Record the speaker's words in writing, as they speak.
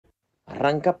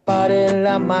Arranca Paren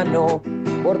la mano,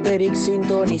 Vorterix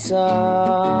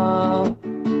sintoniza.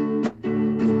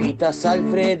 Luquitas,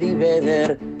 Alfred y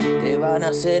Beder te van a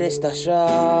hacer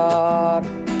estallar.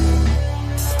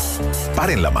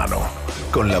 Paren la mano,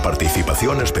 con la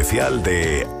participación especial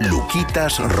de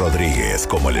Luquitas Rodríguez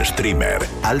como el streamer,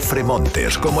 Alfred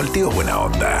Montes como el tío buena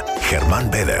onda,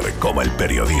 Germán Beder como el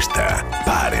periodista.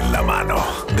 Paren la mano,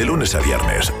 de lunes a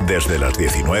viernes, desde las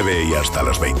 19 y hasta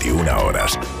las 21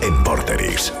 horas, en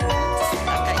Vorterix.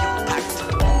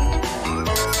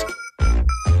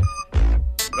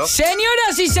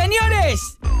 Señoras y señores,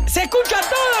 se escucha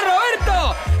todo,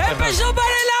 Roberto. Empezó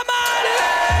Paren la mano.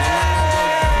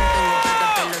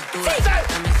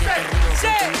 Sí.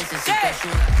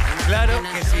 Claro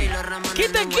que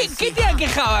sí. ¿Qué te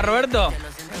aquejaba, Roberto?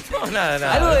 No,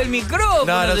 nada. ¿Algo del micrófono?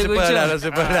 No se puede hablar, no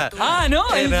se puede hablar. Ah, ¿no?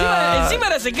 Encima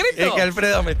era secreto. Es que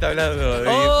Alfredo me está hablando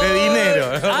de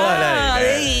dinero. No puedo Ah, hablar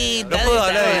de guita. No puedo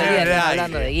hablar de dinero. Estamos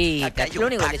hablando de guita. Lo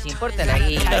único que les importa es la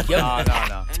guita.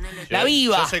 No. La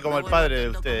viva. Yo soy como el padre de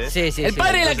ustedes. Sí. El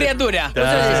padre de la criatura. Vos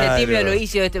sos el septiembre lo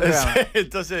hizo de este programa.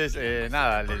 Entonces,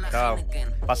 nada, le estaba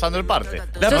pasando el parte.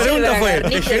 La Sos pregunta el fue, ¿te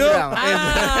Bernice del llegó? programa.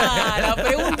 Ah, la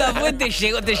pregunta fue, te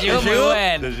llegó muy ¿Te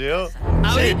bueno. llegó?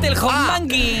 Abriste el home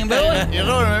banking, pero bueno. Y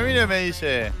Robert me mira y me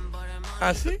dice,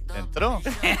 ¿Ah, sí? ¿entró?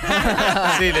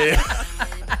 Sí, le digo.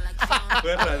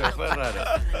 Fue raro.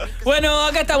 Bueno,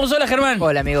 acá estamos. Hola, Germán.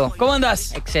 Hola, amigo. ¿Cómo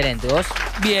andás? Excelente, ¿vos?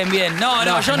 Bien. No,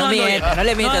 yo no ando bien. mientas, no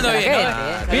le mientas ando a la bien, gente,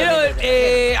 no. no Vieron, le mientas a la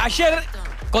gente. ayer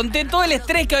conté todo el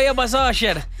estrés que había pasado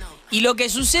ayer. Y lo que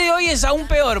sucede hoy es aún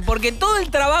peor, porque todo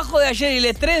el trabajo de ayer y el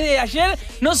estrés de ayer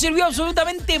no sirvió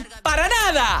absolutamente para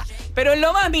nada. Pero en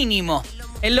lo más mínimo.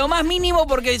 En lo más mínimo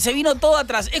porque se vino todo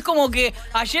atrás. Es como que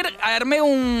ayer armé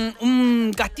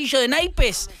un castillo de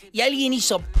naipes y alguien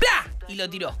hizo ¡plá! Y lo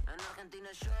tiró.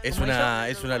 Es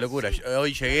una locura.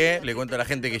 Hoy llegué, le cuento a la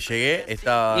gente que llegué,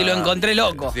 estaba... Y lo encontré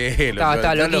loco. Sí, Estaba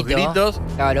encontré los loquito. gritos.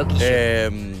 Estaba loquillo.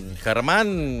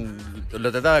 Germán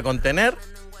lo trataba de contener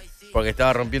porque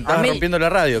estaba rompiendo la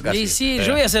radio casi. Y sí,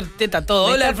 yo voy a hacer teta todo.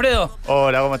 Hola, Alfredo.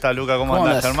 Hola, ¿cómo estás, Luca? ¿Cómo andás,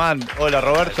 andas? Germán? Hola,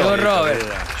 Roberto. Llegó Robert.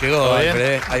 Llegó, ¿Todo bien?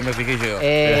 Alfred, ahí me fijé y llegó.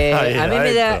 A mí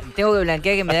me da, esto. tengo que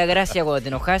blanquear que me da gracia cuando te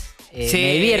enojas. Sí,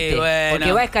 me divierte. bueno.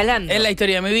 Porque va escalando. Es la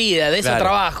historia de mi vida, de eso Claro.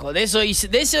 trabajo. De eso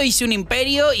hice un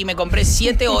imperio y me compré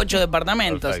 7 o 8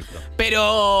 departamentos. Perfecto.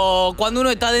 Pero cuando uno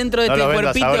está dentro de No este los vendas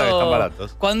ahora que están cuerpito.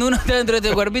 baratos. Cuando uno está dentro de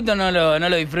este cuerpito no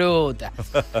lo disfruta.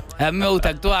 A mí me gusta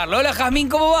actuarlo. Hola, Jazmín,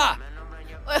 ¿cómo va?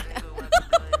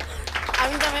 A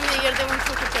mí también me divierte mucho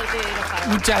escucharte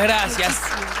enojado. Muchas gracias.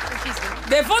 Muchísimo.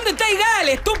 De fondo está Igal,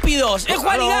 estúpidos. Es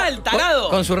Juan Igal, tarado.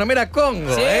 Con su remera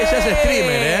Congo, Sí, ella es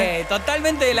streamer,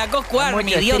 Totalmente de la Cosco Army,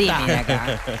 Mucho idiota. streaming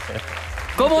acá.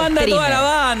 ¿Cómo anda toda Streamer. la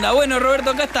banda? Bueno,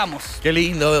 Roberto, acá estamos. Qué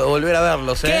lindo volver a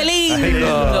verlos, ¡Qué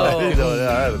lindo!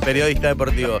 Periodista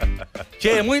deportivo.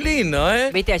 Che, muy lindo,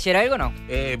 ¿Viste ayer algo o no?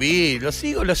 Vi, lo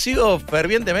sigo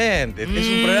fervientemente. Es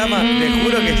un programa, te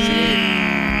juro que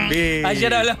sí. Vi.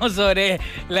 Ayer hablamos sobre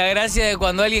la gracia de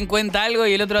cuando alguien cuenta algo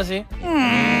y el otro hace.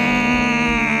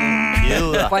 Y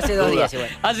duda. Fue hace 2 días igual.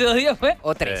 ¿Hace 2 días fue?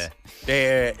 O 3.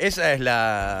 Esa es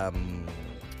la...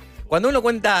 Cuando uno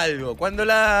cuenta algo, cuando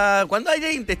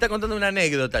alguien te está contando una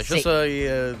anécdota, yo Sí. soy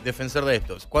defensor de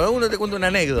estos. Cuando uno te cuenta una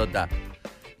anécdota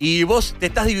y vos te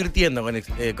estás divirtiendo con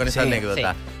esa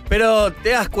anécdota, pero te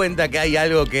das cuenta que hay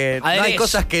algo que... No hay Aderezo.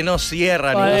 cosas que no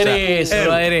cierran. Lo o sea, aderezo,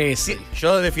 lo aderezo. sí,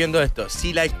 yo defiendo esto.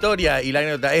 Si la historia y la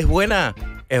anécdota es buena,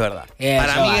 es verdad. Eso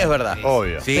Para mí va. es verdad.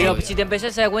 Obvio. Sí. Pero si te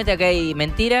empezás a dar cuenta que hay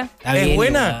mentira, Está ¿Es bien,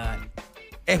 buena? igual.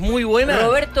 ¿Es muy buena?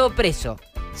 Roberto preso.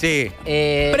 Sí.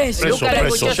 Preso. Lucas la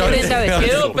escuchó Preso. 70 veces.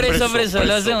 Quedó preso,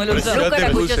 lo hacemos, lo usamos. Yo Lucas te la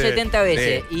escuchó puse- 70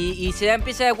 veces sí. y se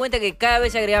empieza a dar cuenta que cada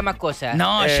vez agrega más cosas.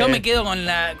 No, yo me quedo con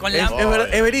la.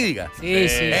 Es verídica. Sí,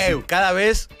 sí. Cada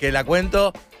vez que la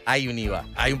cuento, hay un IVA.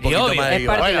 Hay un poquito obvio. más de Es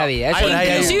IVA. parte de la vida. Eso hay-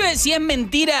 Inclusive si es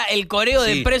mentira el coreo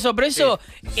de Sí. preso,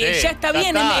 Sí, ya está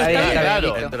bien. está bien, bien, está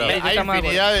claro. bien, listo. Hay Estamos de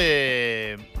infinidad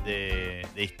de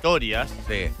historias,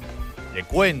 Sí. de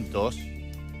cuentos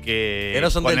que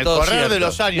no son con del el todo correr de ciertos.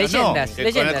 los años, Leyendas, no, que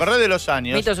con leyendas. el correr de los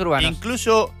años, Mitos urbanos.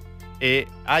 incluso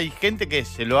hay gente que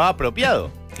se lo ha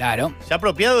apropiado. Claro. Se ha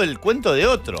apropiado el cuento de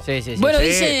otro. Sí, sí, sí. Bueno,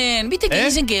 Sí. ¿viste que ¿Eh?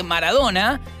 dicen que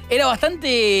Maradona era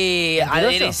bastante ¿Mentiroso?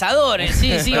 aderezador? Sí,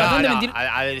 No, bastante no, mentiroso.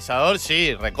 aderezador,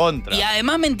 sí, recontra. Y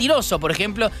además mentiroso, por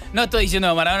ejemplo. No estoy diciendo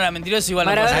que Maradona era mentiroso, igual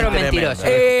Maradona no era pasa nada. mentiroso.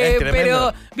 Es tremendo.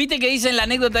 Pero, ¿viste que dicen la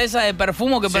anécdota esa de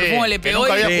Perfumo? Que Sí, Perfumo le que pegó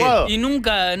nunca había Sí. jugado. y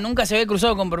nunca se había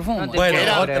cruzado con Perfumo. No te- Bueno, que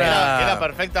era, otra... que era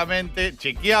perfectamente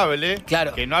chequeable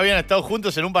Claro. que no habían estado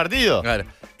juntos en un partido. Claro.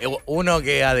 Uno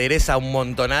que adereza un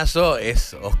montonazo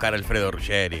es Oscar Alfredo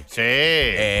Ruggeri.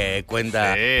 Sí.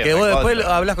 Cuenta. Sí, que vos recontra. después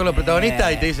hablas con los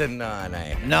protagonistas y te dicen, no.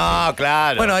 No,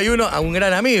 claro. Bueno, hay un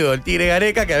gran amigo, el Tigre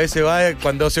Gareca, que a veces va,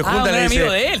 cuando se juntan, un le gran dice.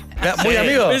 amigo de él. ¿Muy Sí.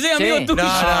 amigo? Ese amigo Sí. tuyo. No,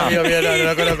 amigo mío, no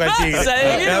lo conozco al Tigre.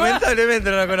 ¿Sabes? Lamentablemente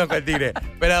no lo conozco al Tigre.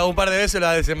 Pero un par de veces lo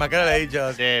ha desenmascarado y le he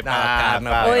dicho, Sí, no, pa, Oscar, no,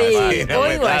 pa, puede Hoy, ser, no,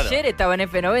 hoy o claro. ayer estaba en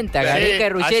F90, Gareca y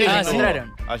Ruggeri ayer se estuvo.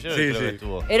 encontraron. Ayer Sí, creo sí. que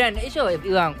estuvo. Ellos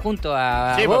iban junto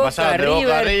a Sí, pues Boca, pasaron de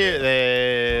Boca a River.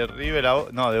 de River a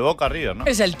no, de Boca a River, ¿no?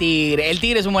 Es el Tigre. El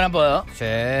Tigre es un buen apodo. Sí.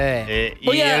 Y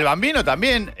Voy a- el Bambino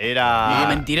también era Y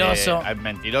mentiroso.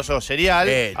 mentiroso serial,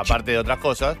 aparte de otras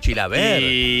cosas. Chilaver.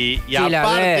 Y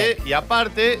Chilaver.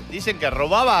 aparte dicen que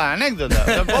robaba anécdotas. O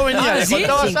sea, vos venías, le ¿sí?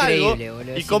 contabas Es algo increíble,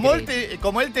 boludo, y es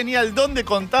como él tenía el don de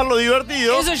contar lo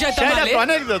divertido, Eso ya está mal, era tu ¿eh?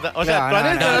 anécdota. O sea, No, tu no,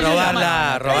 anécdota no,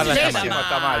 era robarla Eso ya está pésimo, mal.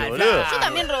 está mal, boludo. Yo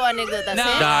también robo anécdotas, No, ¿eh?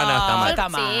 No, está mal. Está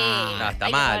mal. Sí, No, está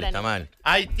hay que mal, robar está mal.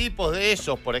 Hay tipos de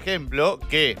esos, por ejemplo,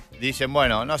 que dicen,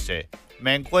 bueno, no sé,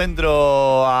 me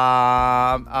encuentro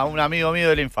a un amigo mío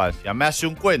de la infancia, me hace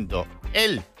un cuento,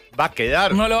 él va a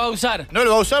quedar, No lo va a usar. no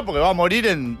lo va a usar porque va a morir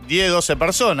en 10, 12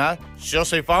 personas, yo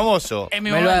soy famoso, Es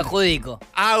mi Me lo momento. adjudico.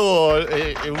 hago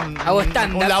Hago un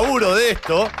stand-up. laburo de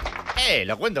esto,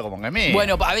 lo cuento como que es mío.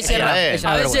 Bueno, a veces, Es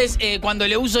una cuando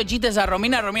le uso chistes a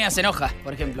Romina se enoja,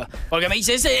 por ejemplo. Porque me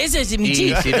dice, ese es mi Y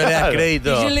chiste. si no le das Claro. Y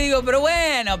crédito. yo le digo, pero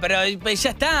bueno, pero ya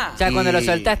está. Ya cuando lo Y-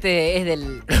 soltaste es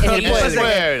del Es pueblo. del pueblo,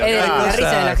 Es de claro. la risa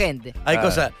de la Cosas- gente. Hay Claro.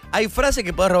 cosas, hay frases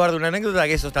que puedes robar de una anécdota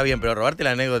que eso está bien, pero robarte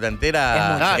la anécdota entera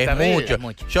Es mucho. es terrible. mucho. Es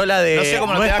mucho. Yo la de No sé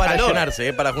cómo no no te es da para calor. llenarse,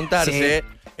 es para juntarse,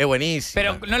 es buenísimo.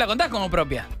 Pero no la contás como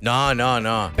propia.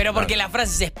 No. Pero porque No. la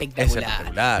frase es espectacular. Es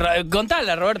espectacular.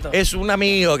 Contala, Roberto. Es un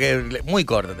amigo que, muy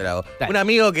corto te la hago, Dale. un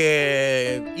amigo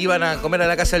que iban a comer a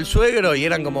la casa del suegro y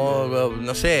eran como,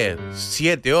 no sé,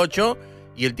 7, 8,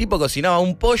 y el tipo cocinaba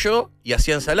un pollo y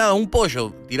hacía ensalada, un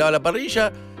pollo, tiraba a la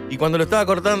parrilla, y cuando lo estaba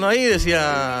cortando ahí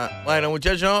decía, bueno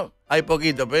muchacho, hay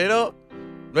poquito, pero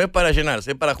no es para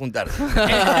llenarse, es para juntarse.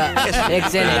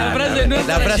 Excelente. La frase no es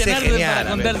La para frase es llenarse, genial. para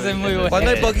juntarse es muy buena.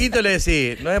 Cuando hay poquito le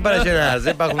decís, no es para llenarse,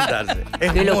 es para juntarse.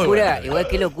 Es Qué muy locura, bueno. igual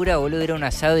qué locura, boludo, ir a un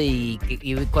asado y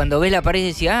cuando ves la pared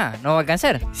decís, no va a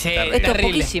alcanzar. Sí, Esto es terrible.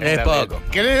 poquísimo. Es poco.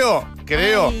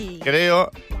 Creo Ay.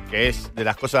 que es de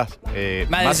las cosas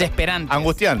Más desesperantes.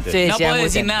 angustiantes. Sí, No sí, podés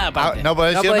decir angustiante. nada, aparte. No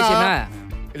podés No decir puedo decir nada. nada.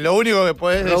 Lo único que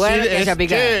podés Rogar decir que haya es,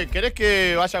 picada. che, ¿querés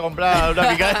que vaya a comprar una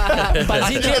picada? Un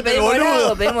pancito, Haciéndote el pedimos helado,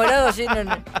 boludo. pedimos helado, sí,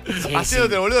 no. Sí,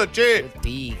 Haciéndote el boludo, che,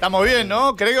 sí. estamos bien,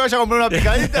 ¿no? ¿Querés que vaya a comprar una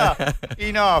picadita?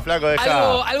 Y no, flaco,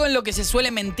 dejá. Algo en lo que se suele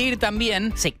mentir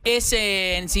también Sí. es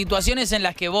en situaciones en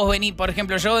las que vos venís, por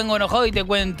ejemplo, yo vengo enojado y te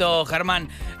cuento, Germán,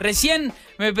 recién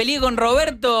me peleé con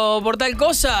Roberto por tal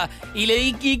cosa y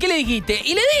 ¿y qué le dijiste?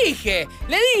 Y le dije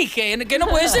que no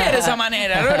puede ser de esa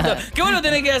manera, Roberto, que vos lo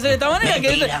tenés que hacer de esta manera,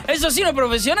 que eso sí no es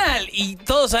profesional y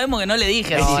todos sabemos que no le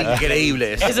dije Es así.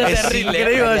 increíble eso. Eso es terrible.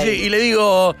 Increíble así. Y le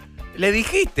digo, ¿le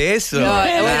dijiste eso? No,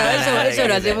 bueno, Ah, eso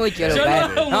lo hace mucho, Yo loco. lo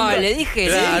hago No, mucho. le dije,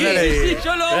 Claro, le no le dije. dije. Sí,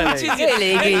 yo lo hago Dale. muchísimo. ¿Qué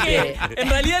le Es dijiste? que, en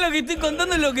realidad lo que estoy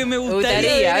contando es lo que me Me gustaría.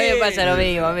 gustaría, a mí me ver. pasa lo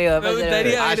mismo, amigo. Me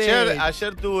gustaría ver.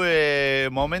 Ayer tuve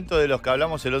momentos de los que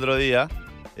hablamos el otro día,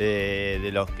 de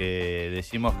los que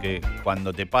decimos que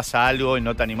cuando te pasa algo y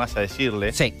no te animás a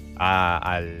decirle Sí.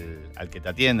 al que te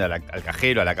atiende, al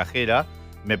cajero, a la cajera,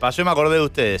 me pasó y me acordé de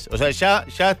ustedes. O sea, ya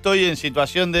estoy en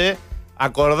situación de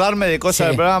acordarme de cosas Sí.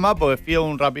 del programa porque fui a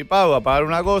un Rapipago a pagar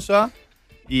una cosa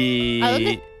y... ¿A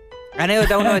dónde?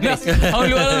 Anécdota 1 de 3. A un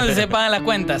lugar donde se pagan las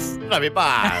cuentas.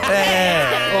 Rapipago.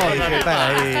 Se paga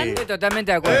ahí. Estoy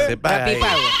totalmente de acuerdo. Se paga ahí.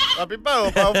 Rapipago.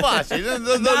 Rapipago, pago fácil. En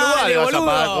dos Dale, lugares vas a boludo.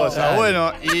 pagar cosas. Dale.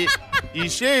 Bueno, y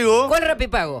llego... ¿Cuál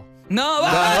Rapipago? No,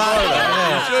 Va, va.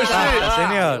 va,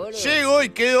 señor. boludo. Llego y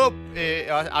quedo.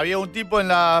 Había un tipo en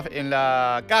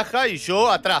la caja y yo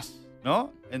atrás,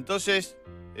 ¿no? Entonces,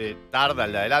 tarda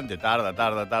el de adelante, tarda.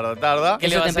 Que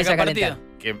le Eso vas te a sacar empieza a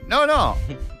partido. No.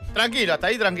 Tranquilo, hasta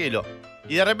ahí tranquilo.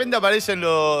 Y de repente aparecen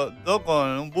los dos con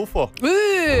un bufo.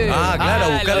 Ah, claro, a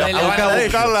lo buscarla, de a la- buscarla de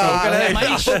ellos, buscarla- a buscarla de ellos.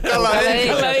 amarillo. buscarla de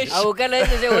ellos. A buscarla de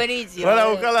ellos es buenísimo. Van a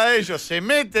buscarla de ellos. Se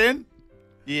meten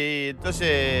y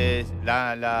entonces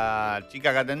la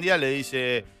chica que atendía le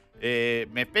dice,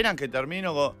 ¿me esperan que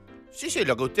termino con...? Sí,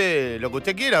 lo que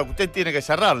usted quiera, usted tiene que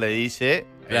cerrar, le dice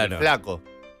Claro. el flaco.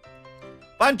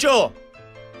 ¡Pancho!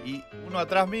 Y uno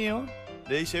atrás mío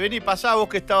le dice, vení, pasá, vos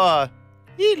que estabas...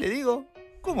 Y le digo,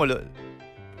 ¿cómo lo...?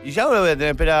 Y ya ahora voy a tener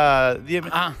que esperar 10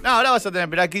 minutos. Ah. No, ahora vas a tener que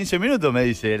esperar 15 minutos, me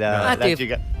dice la te-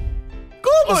 chica.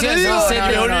 ¿Cómo O sea, le digo? no,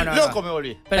 Me volví no, no. loco, me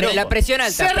volví. Pero Loco. la presión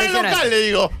alta. Cerrá el presión local, alta. le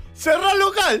digo. Cerrá el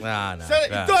local. No, no, Y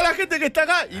claro. toda la gente que está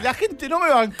acá. Y la gente no me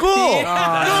bancó. Sí. No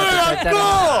me no,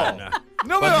 bancó. no.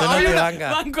 No, Cuando pero no hay te una-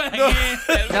 banca. Banco a la gente.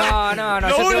 No, Lo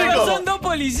yo te único- banco. Son dos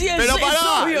policías. Pero es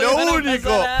pará, obvio que van a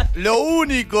pasar a- lo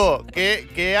único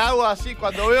que hago así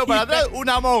cuando veo para atrás,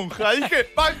 una monja. Dije,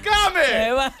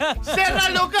 ¡bancame! va- ¡Cerra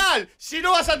el local! Si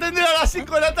no vas a atender a las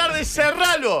 5 de la tarde,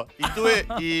 cerralo.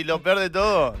 Y lo peor de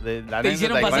todo, de la Te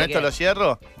hicieron anécdota, y con pasar. esto lo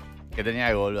cierro, que tenía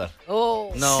que volver.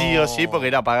 Oh. No. Sí o sí, porque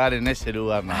era pagar en ese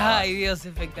lugar nada más. Ay, Dios,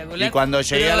 espectacular. Y cuando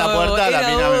llegué Pero a la puerta, la era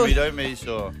mina me vos. miró y me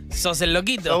hizo... Sos el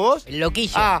loquito. ¿Sos vos? El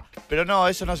loquillo. Ah, pero no,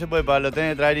 eso no se puede pagar, lo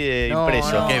tenés que traer No,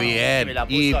 impreso. no. Qué Me bien. la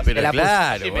puso Y, así. pero Te la puso.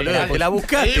 claro, Sí, me boludo, la- te la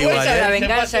buscaste Sí, igual, Esa es la Se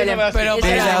venganza del pasó, pero esa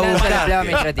es la te la venganza del buscaste. empleado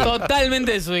administrativo.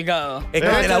 Totalmente desubicado. Es que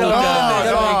te la No,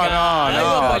 buscaste.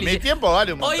 no. Policía. Mi tiempo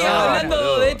vale un montón. Hoy, hablando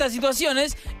boludo. de estas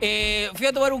situaciones, fui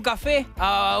a tomar un café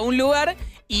a un lugar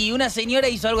y una señora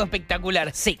hizo algo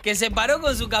espectacular. Sí. Que se paró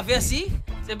con su café así,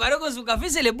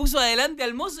 se le puso adelante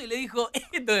al mozo y le dijo,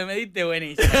 esto que me diste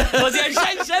buenísimo. O sea,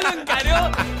 ya lo encaró,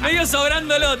 medio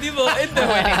sobrándolo, tipo, esto es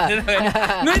buenísimo.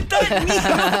 No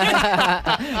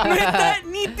está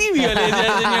ni tibio, le decía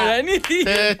la señora, ni tibio.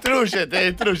 Te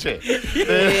destruye. Ay,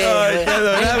 qué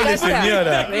adorable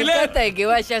señora. Me encanta el que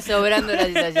vaya sobrando la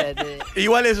situación.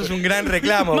 Igual eso es un gran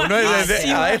reclamo. No es de,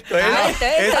 Máximo. esto es. Esto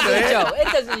es esto un es. show,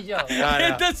 esto es un show. No, no.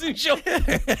 Esto es un show.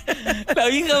 La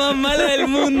vieja más mala del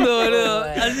mundo, boludo.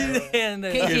 Bueno, Así de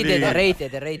anda. ¿Qué hiciste?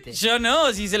 Te reíste. Yo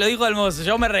no, si se lo dijo al mozo.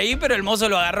 Yo me reí, pero el mozo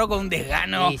lo agarró con un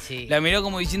desgano. Sí, sí. La miró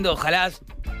como diciendo, ojalá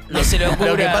no se le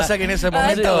ocurra. Lo que pasa que en ese Ah,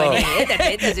 momento. esta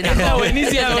es una Está joda.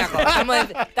 buenísima. Esta es una joda.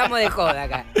 Estamos de joda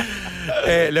acá.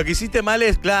 Lo que hiciste mal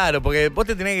es, claro, porque vos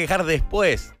te tenés que quejar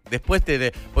después.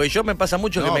 Porque yo me pasa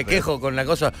mucho que No, me pero- quejo con la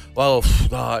cosa, o hago,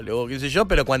 dale, o qué sé yo,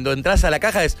 pero cuando entras a la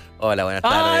caja es, hola, buenas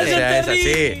Ah, tardes. eso O sea, es es así.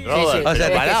 terrible. Robert, Sí, sí, O sea,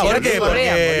 pero es que ¿por si qué? no te Porque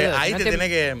correan, boludo, ahí no te tenés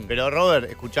que. Pero Robert,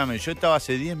 escúchame, yo estaba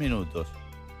hace 10 minutos.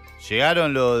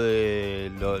 Llegaron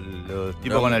los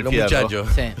tipos con el los fierro. muchachos.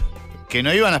 Sí. Que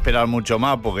no iban a esperar mucho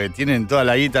más porque tienen toda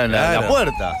la guita en la Claro.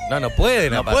 puerta. No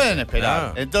pueden. No aparte. pueden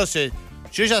esperar. No. Entonces,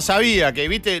 yo ya sabía que,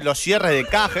 viste, los cierres de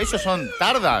caja, ellos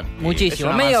tardan. Muchísimo,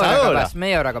 Es una media avanzadora.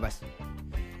 hora capaz.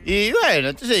 Y bueno,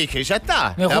 entonces dije, ya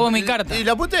está. Me juego mi carta. Y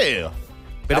la puteo.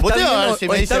 Pero La puteo está a ver bien, si o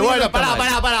me está dice, bien o bueno,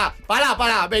 está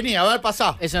pará, vení, a ver,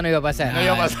 pasá. Eso no iba a pasar. No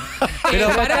iba a pasar. Pero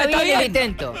pará, está bien el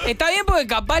intento. Está bien porque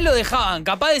capaz lo dejaban.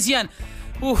 Capaz decían,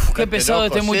 qué Qué pesado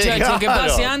loco, este sí, muchacho, que claro,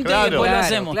 pase antes claro. y después Claro, lo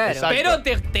hacemos. claro. Exacto. Pero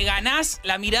te ganás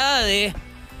la mirada de,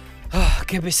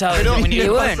 qué pesado Pero, este y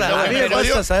muñeco. bueno, lo a que mí me me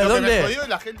jodió, pasa, ¿sabes lo que me dónde? jodió es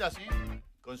la gente así,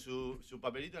 con su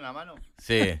papelito en la mano.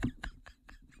 Sí.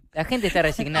 La gente está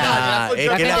resignada. Ah, Es que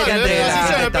la la gente,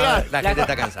 gente la gente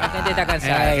está cansada. La gente está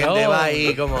cansada. La gente va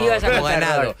ahí como, Ibas a como contar,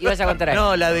 ganado. Robert, ibas a contar algo.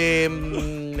 No, la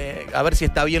de a ver si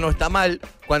está bien o está mal.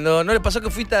 Cuando no le pasó que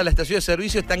fuiste a la estación de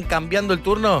servicio, están cambiando el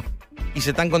turno y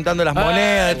se están contando las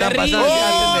monedas, están terrible. pasando.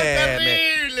 ¡Oh, Atendeme.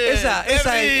 terrible! Esa es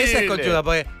terrible. conchuda,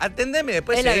 porque atendeme y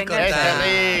después Es la seguís venganza. contando.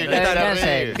 Es terrible, La es venganza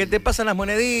terrible. Que te pasan las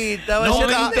moneditas.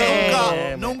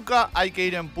 Nunca hay que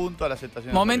ir en punto a las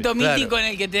estaciones. Momento de servicio. mítico en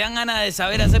el que te dan ganas de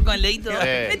saber hacer con el dedito. Sí.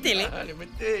 Métele. Dale,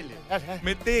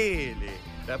 metele.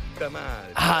 La puta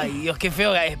madre. Ay, Dios, qué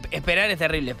feo. Esperar es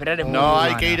terrible. Esperar es muy No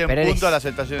hay No, que ir no, en pero punto eres- a las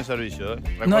estaciones de servicio.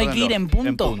 ¿No hay que ir en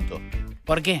punto? En punto.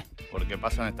 ¿Por qué? Porque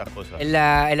pasan estas cosas. En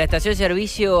la estación de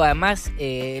servicio, además,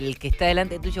 el que está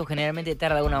delante tuyo generalmente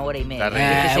tarda 1 hora y media.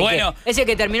 Terrible. Es el Bueno. que, es el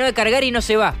que terminó de cargar y no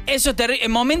se va. Eso es terrible. El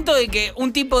momento de que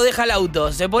un tipo deja el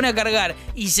auto, se pone a cargar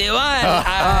y se va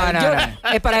a.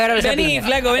 No. Es para agarrarse a Vení, piña.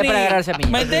 flaco, vení. Es para agarrarse a piña.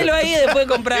 Metelo ahí y después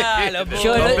compralo. po.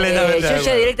 Yo, Completamente de yo ya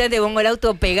acuerdo. directamente pongo el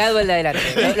auto pegado al de adelante.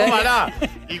 No, pará.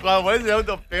 Y cuando pones el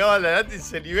auto pegado al delante y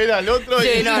se libera al otro. Sí,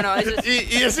 y, no, eso es-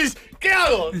 y decís, ¿qué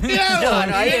hago? ¿Qué hago?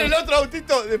 No, ahí y viene es- el otro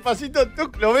autito despacito,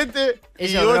 tuc, lo mete y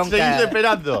Eso es vos bronca. seguís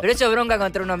esperando. Pero eso es bronca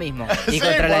contra uno mismo y Sí,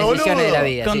 contra las boludo. decisiones de la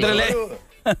vida. Contra sí. la-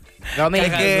 Lo mismo.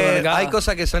 Es Caja de que supermercado. hay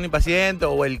cosas que son impacientes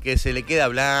o el que se le queda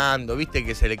hablando, ¿viste?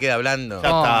 Que se le queda hablando. Ya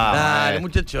está. Dale,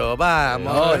 muchacho,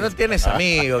 vamos. No. No tienes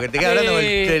amigos, que te queda hablando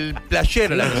el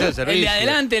playero, la estación de servicio.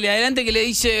 El de adelante que le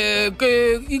dice,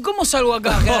 ¿y cómo salgo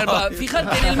acá, Gerardo?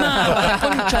 Fíjate en el mapa,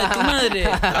 concha de tu madre.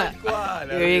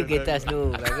 Qué bien que estás,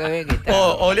 Lucas. Qué bien que estás.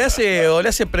 O le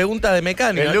hace preguntas de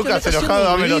mecánica. El Lucas Che, me está enojado,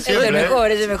 haciendo dámelo un Ese es siempre. el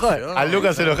mejor, ese es el mejor. Al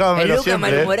Lucas enojado me El lo Lucas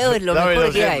siempre. malhumorado es lo Dámelo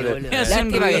mejor que hay, siempre. boludo. Hace un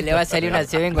Lástima que ruido. le va a salir una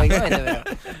CB en cualquier momento, pero.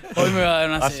 Hoy me va a dar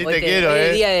una Así sed. te Hoy quiero,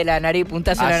 el día de la nariz,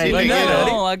 puntazo en la Así nariz. te quiero.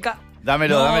 No, acá.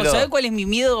 Dámelo, no, dámelo. ¿sabes cuál es mi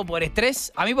miedo por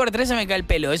estrés? A mí por estrés se me cae el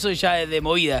pelo, eso ya es de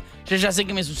movida. Yo ya sé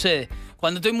qué me sucede.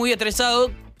 Cuando estoy muy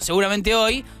estresado, seguramente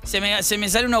hoy, se me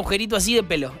sale un agujerito así de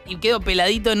pelo. Y quedo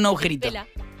peladito en un agujerito. Pela.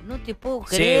 No te puedo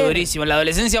Sí, creer. durísimo. La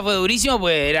adolescencia fue durísimo,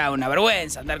 pues era una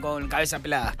vergüenza andar con cabeza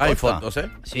pelada. Hay Posta. fotos, ¿eh?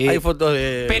 Sí. Hay fotos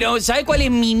de. Pero, ¿sabes cuál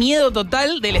es mi miedo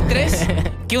total del estrés?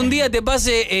 que un día te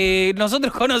pase,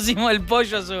 nosotros conocimos el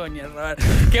pollo Zúñez, Robert.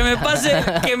 Que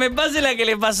me pase la que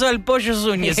le pasó al pollo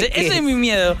Zúñez. Ese es mi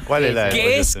miedo. ¿Cuál es la de Que pollo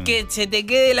es Zúñez? que se te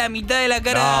quede la mitad de la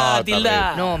cara No,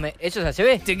 tildada. No, eso se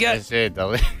ve. Te queda- Sí,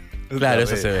 terrible. Claro,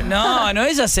 eso se ve. No,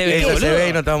 esa se ve, Eso se boludo. ve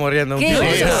y no estamos riendo un ¿Qué? tiro.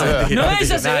 Sí, No,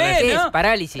 esa se ve, ¿Qué es? ¿no?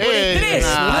 Parálisis. Por estrés,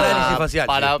 parálisis facial.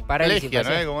 Parálisis Paraplegia, ¿no?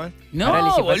 facial. ¿Cómo es? No,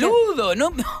 Parálisis facial. boludo,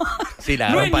 no. Sí, la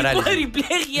No gran es ni parálisis.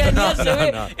 cuadriplegia, No, ni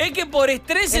ACV. no. Es que por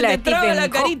estrés Es se la te de traba Stephen la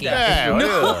Hawking. carita.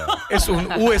 Boludo. Es un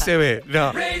USB.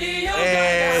 No.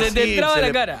 Se te traba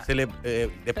la cara.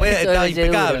 Después Eso estaba debe ser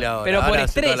impecable duro. ahora. Pero por Ahora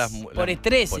hace estrés, todas las- por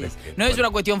estreses. No es una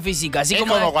cuestión física. Así Es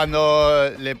como. como cuando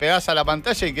le pegás a la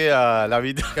pantalla y queda la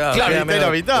mitad. Claro, la queda mitad y la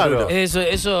medio mitad, duro. ¿no?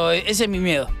 Ese es mi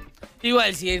miedo.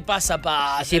 Igual, si pasa,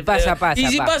 pasa. Si pasa, pasa, Y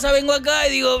si pasa. pasa, vengo acá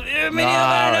y digo, me No, dio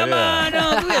la boludo. mano.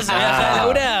 ¿Qué voy a hacer? Voy a dejar de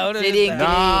laburar, boludo. Sería Ya está.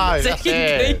 No, ya Sería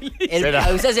sé.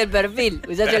 increíble. Usás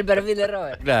el perfil de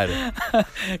Robert. Claro. Claro,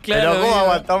 Pero ¿cómo amigo.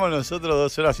 aguantamos nosotros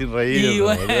 2 horas sin reír? Y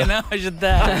bueno, ya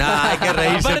está. No, hay que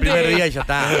reírse el Aparte- primer día y ya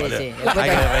está. Sí, boludo. sí. Hay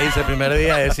que reírse el primer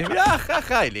día y decir,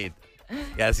 jaja, y listo.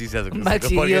 Y así se hace.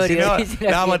 Maxi Porque si Diorio, no, dice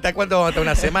la no vamos a estar, ¿cuánto vamos a estar?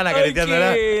 ¿Una semana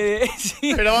careteándola?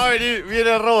 Sí. Pero va a venir,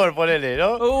 viene Robert, ponele,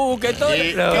 ¿no? Que, todo- Sí,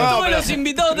 que no, todos pero- los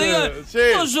invitados te digan, Sí.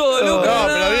 no soy Lucas. No,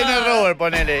 pero viene Robert,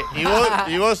 ponele.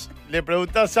 Y vos le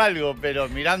preguntás algo, pero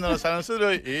mirándonos a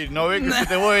nosotros y no ve que se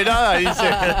te mueve nada y dice,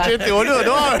 che, este boludo,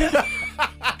 no va a ver.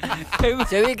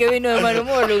 Se ve que vino de mal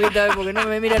humor, Luquitas, porque no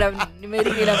me mira ni me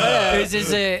dirige la parada. ese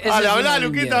Dale, es hablá, un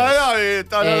Luquita, hablá,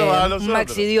 está hablando para nosotros.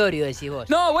 Maxi Diorio, decís vos.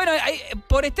 No, bueno,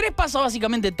 por estrés pasa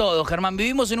básicamente todo, Germán.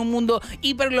 Vivimos en un mundo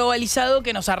hiperglobalizado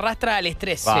que nos arrastra al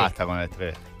estrés. Basta con el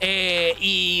estrés.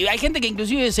 Y hay gente que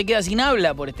inclusive se queda sin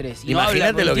habla por estrés. Y no habla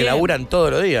Imagínate por lo que tiempo. laburan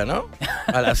todos los días, ¿no?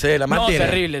 A las 6 de la No, mañana.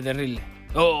 terrible, terrible.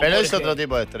 Oh, Pero es pobre otro gente.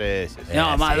 tipo de estrés.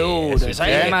 No, más duro. sí,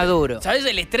 ¿Sabés, sí. Es más duro. ¿Sabés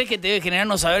el estrés que te debe generar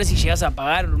no saber si llegas a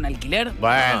pagar un alquiler?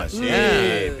 Bueno, sí,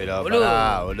 pero boludo.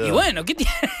 pará, boludo. Y bueno, ¿qué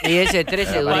tiene? Y ese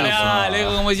 13 es durísimo. Pará,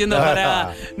 lejos como diciendo,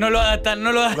 pará. No lo hagas tan,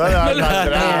 no lo hagas No lo hagas no lo hagas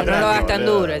tan tan- No lo hagas tan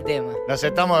boludo. duro el tema. Nos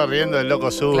estamos riendo del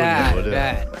loco sur, Claro, boludo.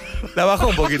 claro. La bajó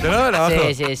un poquito, ¿no? La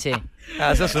bajó. Sí.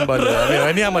 Ah, sos un boludo. Amigo.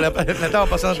 Veníamos, la estamos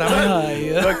pasando también. Ay,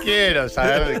 Dios. No quiero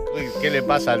saber qué le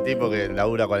pasa al tipo que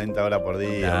labura 40 horas por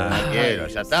día. No quiero,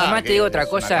 ya está. Además te que digo otra es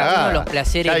cosa, una cagada. uno de los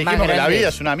placeres Ya más dijimos que la grandes- vida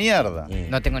es una mierda.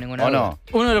 No tengo ninguna ¿O duda. no? Uno de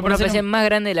los Uno de los placeres- placeres más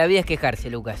grandes de la vida es quejarse,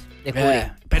 Lucas. Descubrí.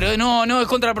 Pero no es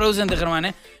contraproducente, Germán,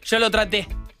 ¿eh? Ya lo traté.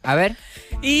 A ver.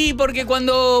 Y porque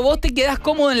cuando vos te quedás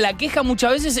cómodo en la queja,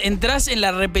 muchas veces entrás en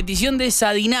la repetición de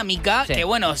esa dinámica, Sí. que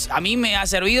bueno, a mí me ha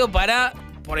servido para,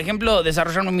 por ejemplo,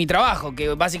 desarrollarme en mi trabajo, que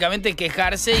básicamente es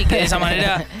quejarse y que de esa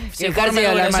manera se Quejarse forme y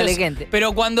algo hablar mal de gracioso. gente.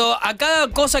 Pero cuando a cada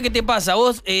cosa que te pasa,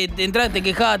 vos te entras, te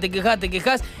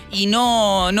quejás y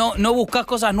no buscás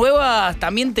cosas nuevas,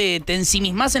 también te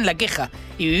ensimismás en la queja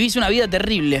y vivís una vida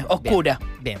terrible, oscura.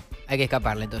 Bien, hay que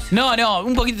escaparle entonces. No,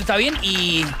 un poquito está bien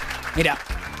y mira,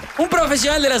 un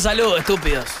profesional de la salud,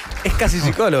 estúpidos. Es casi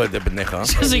psicólogo este pendejo. ¿no?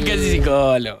 Yo soy casi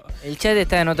psicólogo. El chat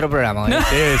está en otro programa. ¿eh? No.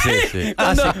 Sí.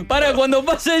 Cuando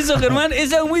pasa eso, Germán,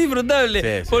 es algo muy disfrutable.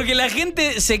 Sí, sí. Porque la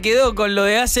gente se quedó con lo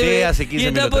de ACB Sí, hace 15 y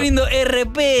está minutos. poniendo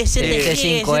RP,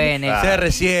 CTG, C5N.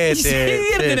 CR7. Y se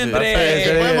divierten entre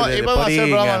Y podemos hacer Poringa.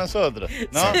 programa nosotros,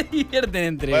 ¿no? Se divierten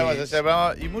entre Podemos ellos. hacer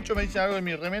programa. Y muchos me dicen algo de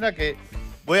mi remera que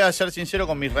voy a ser sincero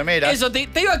con mis remeras. Eso, te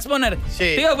iba a exponer. Sí.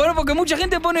 Te iba a exponer porque mucha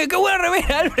gente pone, qué buena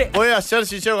remera, Albert. Voy a ser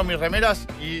sincero con mis remeras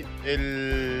y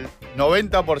el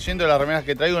 90% de las remeras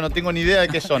que traigo no tengo ni idea de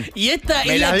qué son. Y esta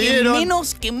Me es la la que dieron,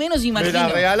 menos Me imagino.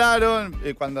 las regalaron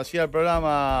cuando hacía el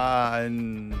programa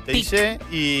en TIC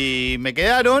y me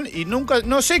quedaron y nunca,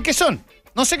 no sé qué son.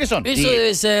 No sé qué son. Eso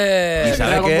debe ser ¿Y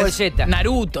sabés Dragon qué Ball es? Z.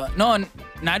 Naruto. No,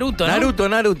 Naruto, ¿no?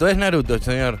 Naruto, es Naruto,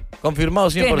 señor. Confirmado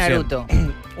 100%. ¿Qué es Naruto?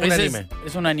 Un Ese anime.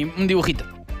 Es un dibujito.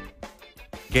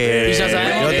 Que Y ya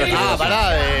sabemos de que- otra Ah, generación.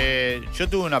 pará, yo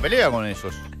tuve una pelea con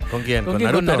esos. ¿Con quién? ¿Con ¿Con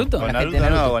quién? ¿Con Naruto? Naruto? Con La Naruto, gente de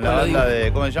no, Naruto. con la Con los banda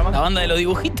de. ¿Cómo se La llama? banda de los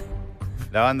dibujitos.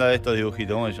 La banda de estos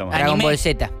dibujitos, ¿cómo se llama? Anime. Dragon Ball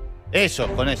Z.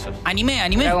 Esos, con esos. Anime.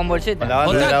 Dragon Ball Con Z. la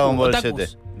banda de Otaku, Dragon Ball otakus.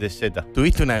 Z. De Z.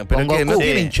 ¿Tuviste una? ¿Pero Con qué? ¿No Goku.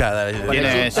 tiene Sí. hinchada? Tiene,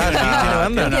 ¿Tiene banda?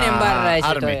 No tienen barra eso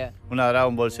Army, todavía. una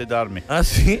Dragon Ball Z Army. Ah,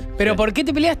 sí. ¿Pero Sí. por qué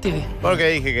te peleaste? Porque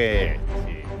dije que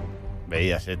si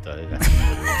veías esto.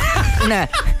 Una,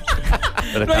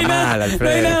 Pero No hay, está mal, no hay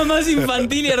Alfredo. nada más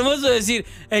infantil y hermoso de decir,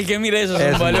 el que mira eso es Es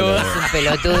un un boludo. es un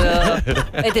pelotudo.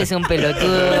 Este es un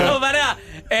pelotudo. Pero pará,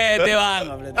 te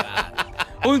banco.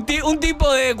 Un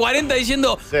tipo de 40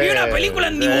 diciendo, Sí, vi una película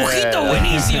en sí. dibujitos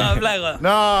buenísima, flaco.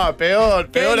 No, peor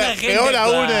Que venga gente aún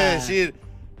actual. es decir,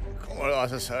 ¿cómo ¿Cómo lo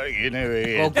vas a saber quién es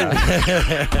Vegeta? Goku.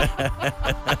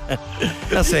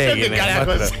 No sé Yo quién qué es, carajo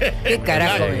maestro. sé. ¿Qué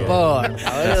carajo me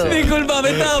importa, boludo? Disculpa, me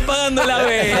estaba apagando la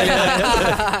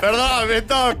vela. Perdón, me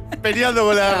estaba peleando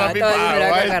con la Ah, Rapipago, estaba viendo la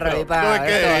caja maestro. Rapipago, No me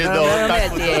quedé no, viendo. no me da el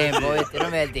Taku. tiempo, ¿viste? No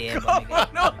me da el tiempo. ¿Cómo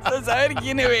no vas a saber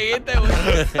quién es Vegeta, boludo?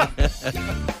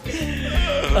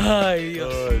 Ay,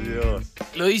 Dios. Ay, Dios.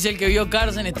 Lo dice el que vio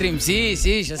Cars en stream. Sí,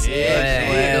 sí, ya sé.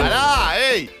 Bueno. Pará,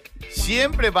 ey.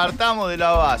 Siempre partamos de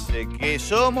la base que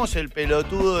somos el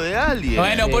pelotudo de alguien.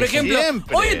 Bueno, por ejemplo,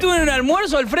 Siempre. hoy estuve en un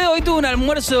almuerzo, Alfredo, hoy tuve un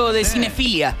almuerzo de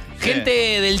cinefilia, Sí. gente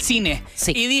del cine.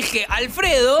 Sí. Y dije,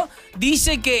 Alfredo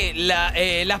dice que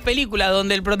las películas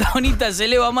donde el protagonista se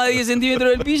eleva más de 10 centímetros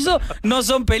del piso no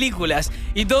son películas.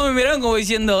 Y todos me miraron como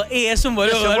diciendo, es un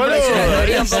boludo. Es un Alfredo". boludo, una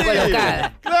teoría un sí, poco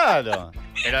locada. Claro.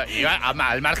 Pero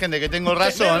al margen de que tengo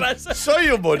razón, razón. soy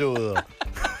un boludo.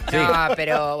 No,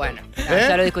 pero bueno,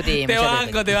 ya lo discutimos. Te ya lo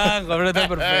banco, pero está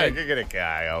perfecto. ¿Qué querés que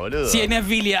haga, boludo?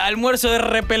 Cinefilia, almuerzo de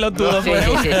repelotudo. Sí,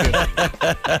 sí, sí.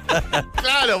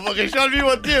 Claro, porque yo al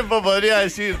mismo tiempo podría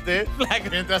decirte,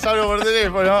 mientras hablo por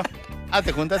teléfono,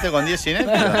 ¿te juntaste con 10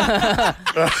 cinéfilos?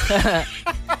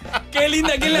 Qué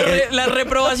linda que es la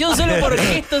reprobación solo por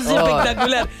gestos, es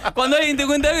espectacular. Cuando alguien te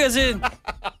cuenta algo, hace...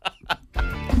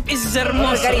 Eso es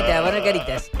hermoso.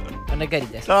 Poner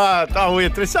caritas. Estaba muy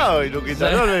estresado y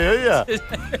Luquitas, ¿no? ¿El mediodía?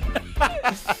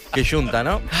 Que yunta,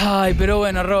 ¿no? Ay, pero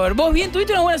bueno, Robert. ¿Vos bien?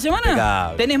 ¿Tuviste una buena semana?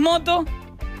 Impecable. ¿Tenés moto?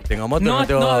 Tengo moto, No- no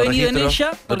tengo no ha venido registro. en ella,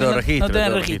 No porque tengo no- registro. no tenés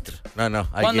tengo registro. No, no.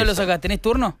 hay ¿Cuándo que- lo sacás? ¿Tenés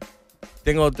turno?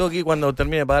 Tengo aquí cuando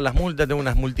termine de pagar las multas, tengo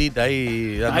unas multitas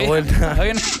ahí dando Había- vueltas.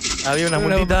 había Había unas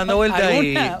multitas dando vueltas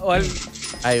y. ¿Alguna? ¿O al-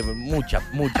 Hay muchas,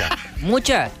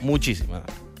 ¿Muchas? muchísimas.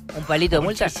 ¿Un palito de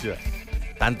multa?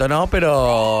 Tanto no,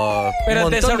 pero. un Pero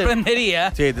te montón de-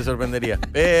 sorprendería. Sí, te sorprendería.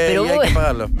 Pero y hay vos- que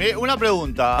pagarlo. Una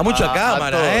pregunta. A mucha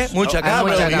cámara, todos, ¿eh? Mucha ¿no? cámara.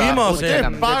 mucha cámara, Vivimos mucha en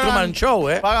cámara. The Truman Show,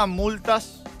 ¿eh? ¿Pagan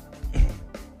multas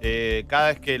cada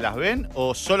vez que las ven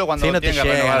o solo cuando Si no te tienen que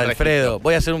renovar llegan, el Alfredo. registro?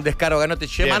 Voy a hacer un descargo acá. No te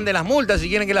Bien. manden las multas si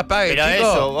quieren que las pague, Pero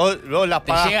chicos. eso, vos las Te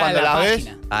pagás llega a cuando la las ves.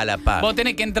 página. A la paz. Vos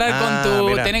tenés que entrar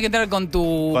Mirá. tenés que entrar con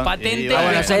tu Con- patente. y a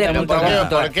Buenos Aires, ¿Por punto qué, com.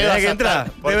 por qué Tenés vas que a entrar.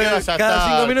 estar? ¿Por qué vas a Cada estar?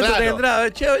 5 minutos Claro. tenés que entrar. A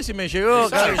ver, che, a ver si me llegó.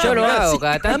 Exacto. Yo lo hago, Sí,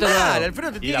 cada tanto lo mal, hago.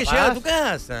 Alfredo, te ¿Y tiene la que llegar a pagás? tu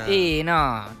casa. Y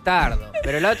no, tardo.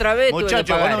 Pero la otra vez tuve que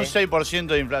Muchachos, pagar, con un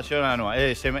 6% de inflación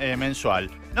anual, mensual.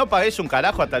 No pagués un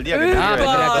carajo hasta el día que te Ah, pero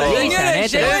te la Epa, actualizan,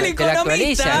 señores, llegó el te la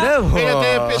actualizan. economista. Pero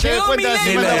te Llegó mi descuentan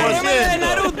ley con la remera de 50%.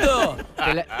 Naruto.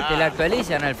 Te la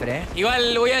actualizan, Alfred.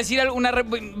 Igual voy a decir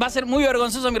va a ser muy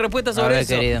vergonzosa mi respuesta sobre ver,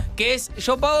 eso. querido. Que es,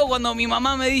 yo pago cuando mi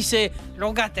mamá me dice,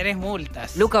 Lucas, tenés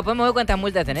multas. Luca, ¿podemos ver cuántas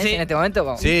multas tenés Sí. en este momento?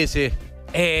 Vamos. Sí, sí.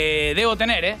 Debo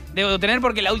tener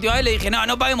porque la última vez le dije,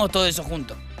 no paguemos todo eso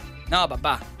juntos. No,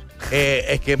 papá.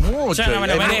 Es que es mucho. Yo no me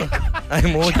lo hay merezco. Hay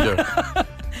mucho.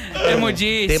 Es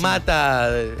muchísimo. Te mata.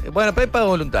 Bueno, pero hay pago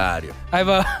voluntario. Ay,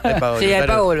 papá. Hay pago Sí, hay voluntario.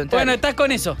 pago voluntario. Bueno, estás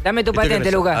con eso. Dame tu Estoy con patente,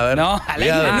 eso. Luca. A ver. No, al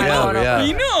Cuidado, aire cuidado, no, no. cuidado.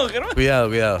 Y no, Germán. Cuidado.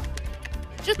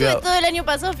 Yo estuve Cuidado. todo el año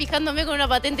pasado fijándome con una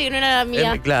patente que no era la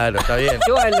mía. Claro, está bien.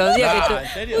 Yo a los días que Ah, estoy...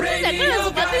 ¿en serio? ¿Usted se acuerda de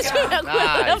su patente? Yo me acuerdo de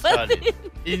Ah, la patente. insólito.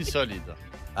 Insólito.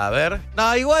 A ver.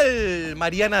 No, igual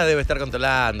Mariana debe estar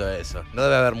controlando eso. No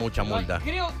debe haber mucha multa.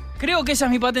 Creo que esa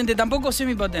es mi patente. Tampoco sé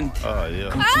mi patente. Ay,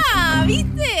 Dios. Ah,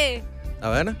 ¿viste? A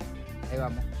ver. Ahí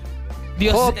vamos.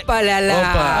 Dios. Opa, la.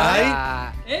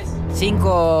 Opa, ¿Es?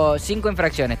 5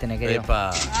 infracciones tenés, querido.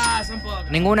 Epa. Ah, son pocas.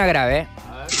 Ninguna grave, ¿eh?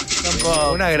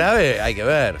 Una grave, hay que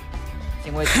ver.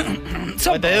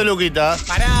 52 Luquitas.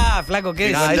 Pará, flaco,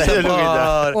 ¿qué es? No, eso 52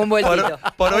 Luquitas. Un vueltito.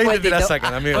 Por Un 20 te la vueltito.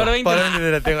 sacan, amigo. Por Por 20. 20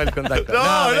 te la tengo el contacto.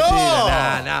 No,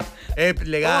 mentira, no. no. Es ¿Cómo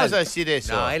legal. vas a decir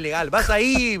eso? No, es legal. Vas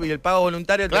ahí y el pago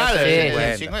voluntario te Claro, hace sí,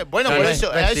 50. 50. Bueno, No, por no,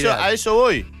 eso, no es ilegal. a eso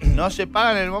voy. No se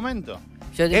paga en el momento.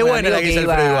 Yo Es tengo un buena la amigo que que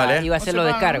dice Alfredo igual, ¿eh? iba a No hacer se los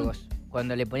paga, descargos.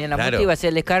 Cuando le ponían la multa Claro. iba a hacer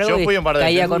el descargo Yo y fui un par de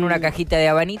caía veces. con una cajita de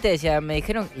habanita y decía, me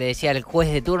dijeron, le decía al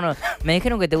juez de turno, me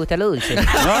dijeron que te gusta lo dulce.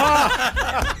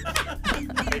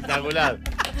 Espectacular.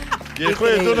 Y el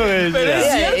juez de turno que Pero es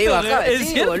decía. cierto, y bajaba, es sí,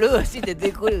 cierto. boludo, sí,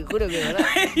 te juro que es verdad.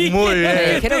 Muy bien.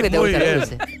 Me dijeron que te muy gusta lo bien.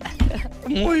 dulce.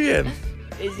 Muy bien.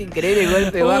 Es increíble el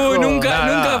golpe bajo.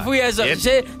 Nunca fui a eso. Bien.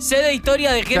 Sé de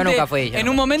historia de gente. nunca fui, yo en nunca.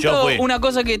 un momento, Yo fui. una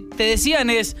cosa que te decían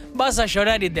es: vas a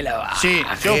llorar y te la vas. Sí,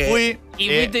 yo fui. Y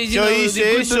fuiste diciendo, yo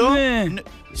hice eso. "Discúlpenme".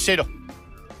 Cero.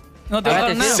 No te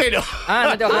Pagaste bajaron nada. Cero. Ah,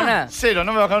 no te bajó nada. Cero,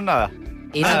 no me bajaron nada.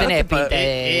 Y no Ah, tenés no te pinta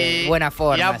de buena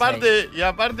forma. Y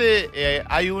aparte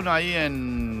hay uno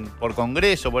ahí por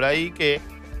Congreso, por ahí, que.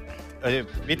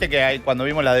 ¿Viste que cuando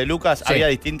vimos la de Lucas Sí. había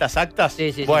distintas actas?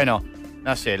 Sí, sí, sí. Bueno,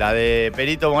 no sé, la de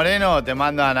Perito Moreno te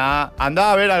mandan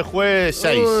andá a ver al juez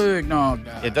 6. Uy, no,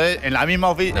 claro. Y entonces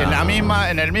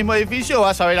en el mismo edificio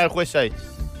vas a ver al juez 6.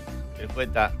 El juez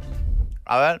está.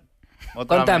 A ver.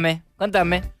 mostrame.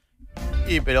 Contame.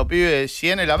 Y pero pibe,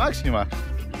 100 es la máxima.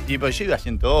 Y pues yo iba a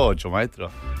 108, maestro.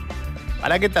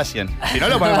 ¿Para qué está 100? Si no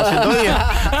lo ponemos a 110.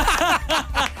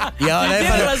 Y ahora es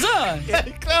Tienes para, razón.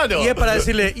 Claro. y es para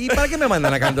decirle, ¿y para qué me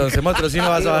mandan acá entonces, monstruo, si no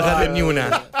vas a bajarle ni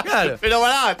una? Claro. Pero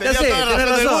pará, Ya tenía sé, toda la tenés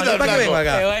razón del razón, mundo, el ¿para qué flaco. vengo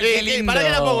acá? Igual, qué lindo. ¿Para qué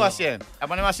la pongo a 100? ¿La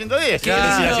ponemos a 110? ¿Qué quiere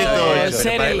decir a lindo. 108?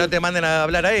 Ser Para que el- no te manden a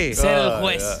hablar ahí. Ser el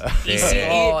juez. Sí. Y, ser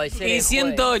el y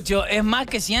 108, ¿es más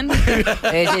que 100?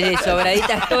 Sí,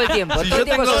 sobraditas todo el tiempo. Si todo yo el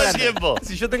tiempo tengo Todo el sobrando. tiempo.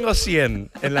 Si yo tengo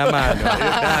 100 en la mano.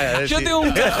 Yo tengo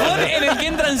un cajón en el que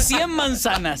entran 100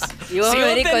 manzanas. Y vos Si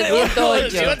venís con tenés- 108.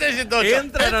 Si vos tenés 108,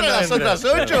 ¿Entran o no las entran? otras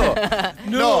 8?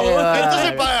 No.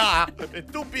 Entonces paga.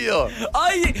 Estúpido.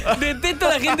 Ay, detesto a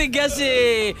la gente que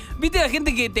hace... ¿Viste la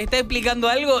gente que te está explicando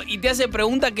algo y te hace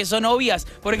preguntas que son obvias?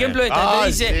 Por ejemplo, esta te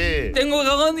Ay, dice, sí. tengo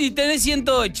cajón y tenés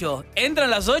 108. ¿Entran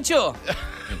las 8?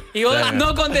 Y vos Claro.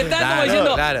 no contestás como Claro,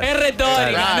 diciendo, claro. es retórica,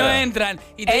 Claro. no entran.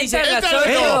 Y te dice, Entran las Entran,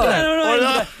 ocho. entran o no ¿O no?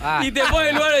 entran. Ah. Y te pone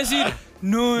en lugar de decir,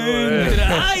 no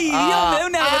entra. Ay, Dios, me da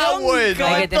una bronca. bueno,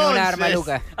 Hay que tener un arma, entonces.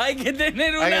 Lucas. Hay que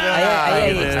tener una... Hay que tener Ahí, una- ahí, hay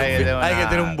ahí. que tener Hay que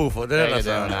tener una- un bufo, tenés hay que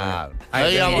tener razón. una- Hay No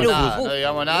que digamos tener un nada, bufo. no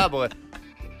digamos nada porque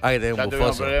Hay que tener ya un tuvimos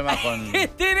bufoso. problemas con Hay que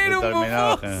tener un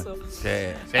determinados bufoso. Sí.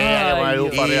 Sí, hay que poner el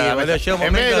bufo Y arriba. bueno, llega un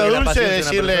En vez de momento que lo la dulce, paciencia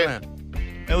de una decirle, persona-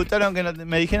 me gustaron que no,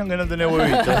 me dijeron que no tenés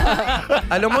huevito.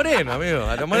 A lo moreno, amigo,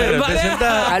 a lo moreno. Te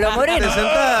sentás, A lo moreno. Te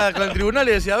sentás con el tribunal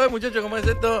y decís, a ver, muchachos, ¿cómo es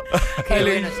esto? Qué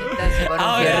bueno sentarse con un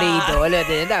Ahora- fierrito, boludo.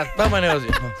 Te sentás. Vamos a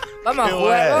negociar. Vamos a Qué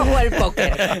jugar, bueno. vamos a jugar al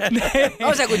póker.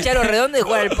 Vamos a escuchar los redondos y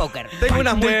jugar al póker. Tengo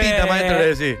unas multitas, maestro,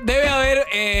 le decís. Debe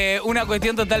haber una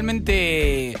cuestión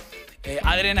totalmente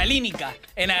adrenalínica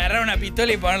en agarrar una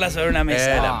pistola y ponerla sobre una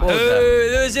mesa. La puta.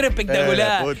 Debe ser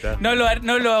espectacular. La puta. No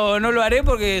lo haré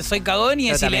porque soy cagón y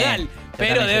Yo es también. ilegal. Yo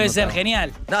Pero también debe soy ser muy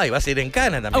genial. No, y vas a ir en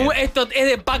cana también. Esto es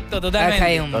de pacto totalmente. Acá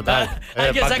hay un Total.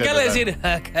 Hay que Pacto sacarle y total. decir,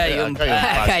 acá hay un Acá hay un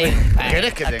pacto. Acá hay un pacto.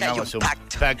 ¿Querés que tengamos un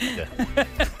pacto?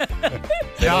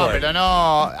 No, pero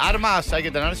no. Armas hay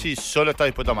que tener si solo está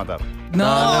dispuesto a matar.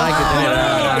 No, hay que tener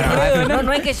Alfredo, No,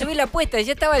 no hay que subir la apuesta,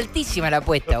 ya estaba altísima la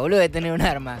apuesta, boludo, de tener un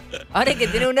arma. Ahora hay que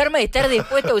tener un arma y estar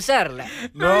dispuesto a usarla.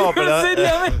 No, pero.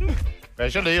 Seriamente. Pero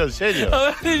yo le digo en serio. A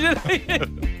ver, yo lo dije.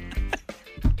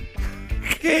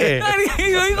 ¿Qué?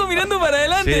 Lo dijo mirando para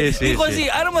adelante. Sí, sí, dijo sí. así,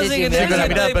 armas Sí, hay sí, que sí, tener con la y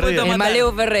mirada está dispuesto perdida. a El matar.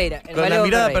 Maleo Ferreira. el Con la Maleo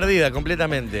mirada Ferreira. perdida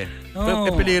completamente. No.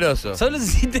 Es peligroso. Solo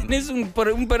si tenés un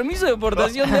permiso de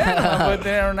portación de armas puedes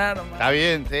tener un arma. Está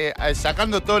bien,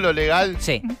 sacando todo lo legal,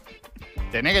 Sí.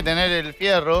 tenés que tener el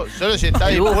fierro, solo si está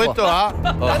El bufo. dispuesto a.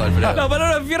 Ojo, Alfredo. La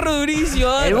palabra fierro durísimo.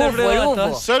 El dale, bufo, el Alfredo, bufo.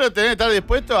 basta. Solo tenés que estar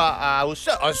dispuesto a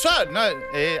usar. No,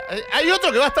 hay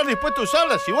otro que va a estar dispuesto a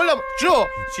usarla. Yo,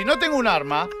 si no tengo un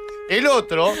arma, el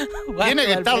otro Basta, tiene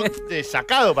que estar Alfredo.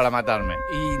 sacado para matarme.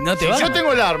 Y no te Si va. yo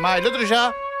tengo el arma, el otro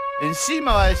ya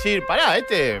encima va a decir, pará,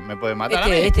 este me puede matar a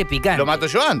mí. Este picante. Lo mato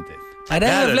yo antes. Pará,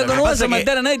 Claro, flaco, lo que no vas pasa a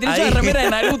matar a nadie. Tenés ahí- una remera de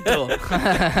Naruto. Lo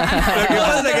que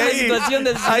pasa es que ahí, Situación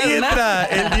del ahí señor entra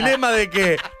el dilema de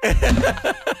que.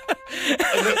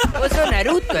 Vos sos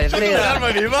Naruto, Yo tengo Alfredo. el arma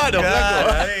en mi mano, Claro,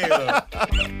 flaco.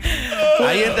 amigo.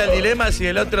 Ahí entra el dilema si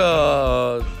el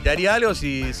otro te haría algo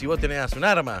si vos tenías un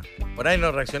arma. Por ahí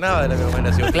no reaccionaba de la misma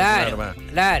manera si vos tenías un Claro, arma.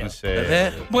 claro. No sé.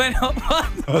 ¿Entendés? Bueno,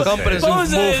 Cómprense un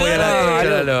vamos a bufo y a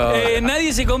la No,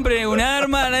 nadie se compre un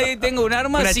arma, nadie tenga un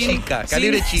arma Una sin, chica,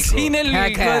 calibre chico. sin el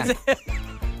Acá.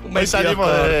 Hoy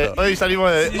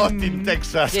salimos de Austin,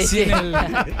 Texas. Sí,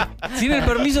 sin el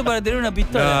permiso para tener una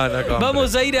pistola. No, no compre.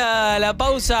 Vamos a ir a la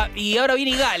pausa y ahora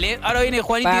viene Igal, ¿eh? Ahora viene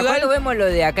Juanito ¿Para Igal. cuándo vemos lo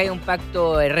de acá hay un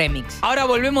pacto remix? Ahora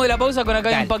volvemos de la pausa con acá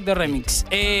hay un Dale. pacto remix.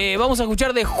 Vamos a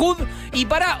escuchar de Hood. Y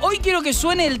hoy quiero que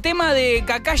suene el tema de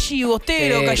Kakashi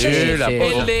Bostero. Sí, Kakashi, sí, la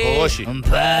el de... Kogoshi.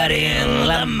 Paren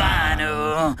la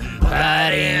mano,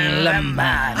 paren la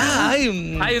mano. Ah, hay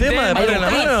un Hay un tema de tema. poner Hay la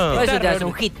un hit. mano. No, eso te hace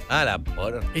un hit. Ah, la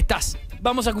por. Estás.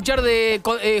 Vamos a escuchar de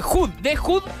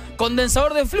Hood,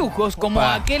 condensador de flujos, como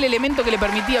Opa. aquel elemento que le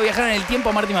permitía viajar en el tiempo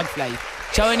a Marty McFly.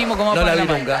 Ya venimos como No la para vi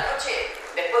mano. nunca.